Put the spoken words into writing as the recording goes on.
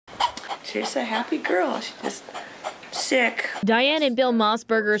She's a happy girl. She's just sick. Diane and Bill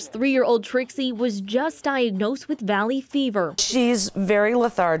Mossberger's 3-year-old Trixie was just diagnosed with valley fever. She's very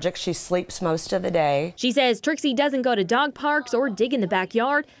lethargic. She sleeps most of the day. She says Trixie doesn't go to dog parks or dig in the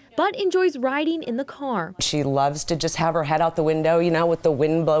backyard, but enjoys riding in the car. She loves to just have her head out the window, you know, with the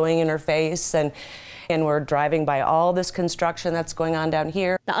wind blowing in her face. And we're driving by all this construction that's going on down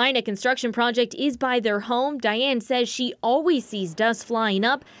here. The Ina construction project is by their home. Diane says she always sees dust flying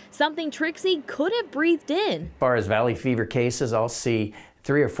up, something Trixie could have breathed in. As far as valley fever cases, I'll see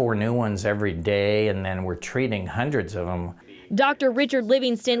 3 or 4 new ones every day, and then we're treating hundreds of them. Dr. Richard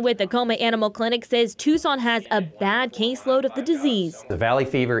Livingston with the Coma Animal Clinic says Tucson has a bad caseload of the disease. The valley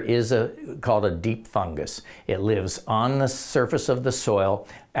fever is called a deep fungus. It lives on the surface of the soil.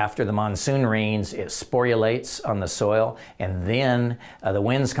 After the monsoon rains, it sporulates on the soil, and then the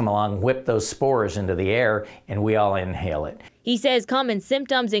winds come along, whip those spores into the air, and we all inhale it. He says common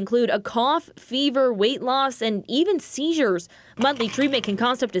symptoms include a cough, fever, weight loss, and even seizures. Monthly treatment can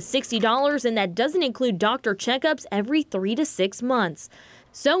cost up to $60, and that doesn't include doctor checkups every 3 to 6 months.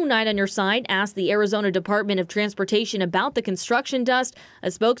 So Night on Your Side asked the Arizona Department of Transportation about the construction dust. A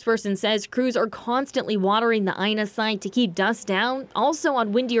spokesperson says crews are constantly watering the Ina site to keep dust down. Also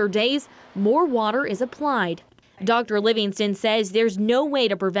on windier days, more water is applied. Dr. Livingston says there's no way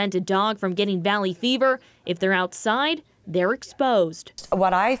to prevent a dog from getting valley fever. If they're outside, they're exposed.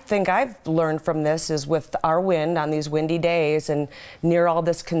 What I think I've learned from this is with our wind on these windy days and near all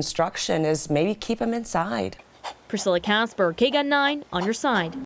this construction is maybe keep them inside. Priscilla Casper, KGUN 9 on your side.